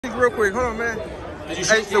real quick. Hold on, man.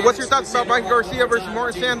 Hey, so what's your thoughts about Mikey Garcia versus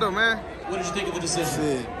Martin Sandor, man? What did you think of the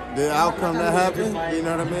decision? Shit, the outcome that happened, you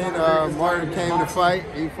know what I mean? Martin came to fight.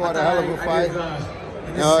 He fought a hell of a fight.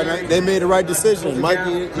 They made the right decision.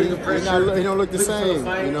 Mikey, he don't look the same,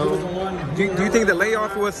 you know. Do you think the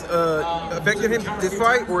layoff was affecting him this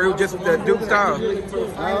fight, or it was just the Duke style?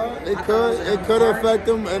 It could affect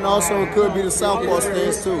him, and also it could be the southpaw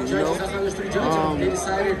stance too, you know.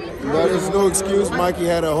 But there's no excuse. Mikey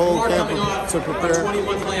had a whole camp to prepare.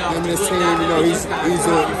 Him and his team, you know, he's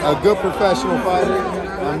a good professional fighter,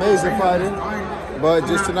 amazing fighter. But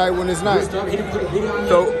just tonight when it's night.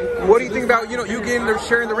 So, what do you think about, you getting to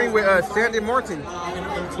sharing the ring with Sandor Martin?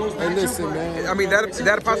 Hey, listen, man. I mean, is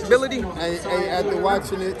that a possibility? Hey, after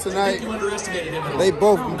watching it tonight, they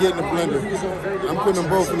both can get in the blender. I'm putting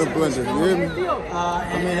them both in the blender. You hear me?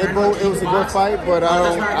 I mean, it was a good fight, but I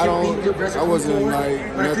wasn't like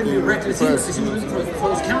nothing impressed.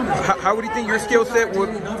 How would you think your skill set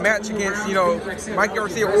would match against, Mikey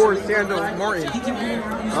Garcia or Sandor Martin?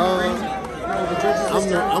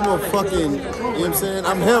 I'm a fucking, you know what I'm saying?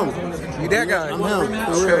 I'm him. You that guy? I'm him,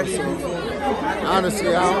 for real. So, honestly,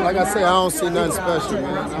 like I say, I don't see nothing special,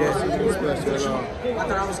 man. I don't see nothing special at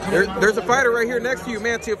all. There's a fighter right here next to you,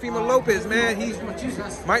 man, Teofimo Lopez, man. He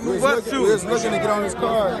might move up soon. We was looking to get on his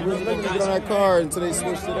card. We was looking to get on that card until they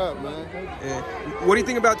switched it up, man. Yeah. What do you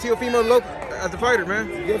think about Teofimo Lopez as a fighter, man?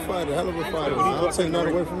 Good fighter, hell of a fighder. I don't take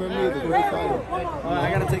nothing away from him either. Great fighter.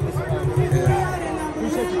 I gotta take this.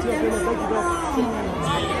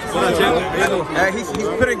 Hey, he's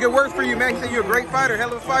putting good words for you, man. He said you're a great fighter,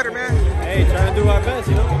 hell of a fighter, man. Hey, trying to do our best,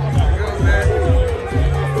 you know. Good, man.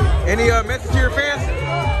 Any message to your fans,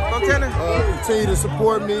 Montana? Continue to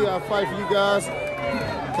support me. I fight for you guys.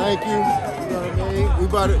 Thank you. You know what I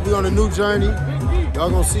mean? We on a new journey. Y'all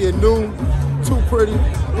gonna see it new, too pretty. You know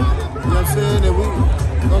what I'm saying? And we're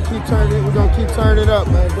gonna keep turning it. We're gonna keep turning it up,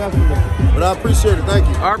 man. Definitely. But I appreciate it. Thank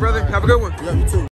you. All right, brother. Have a good one. Yeah, you too.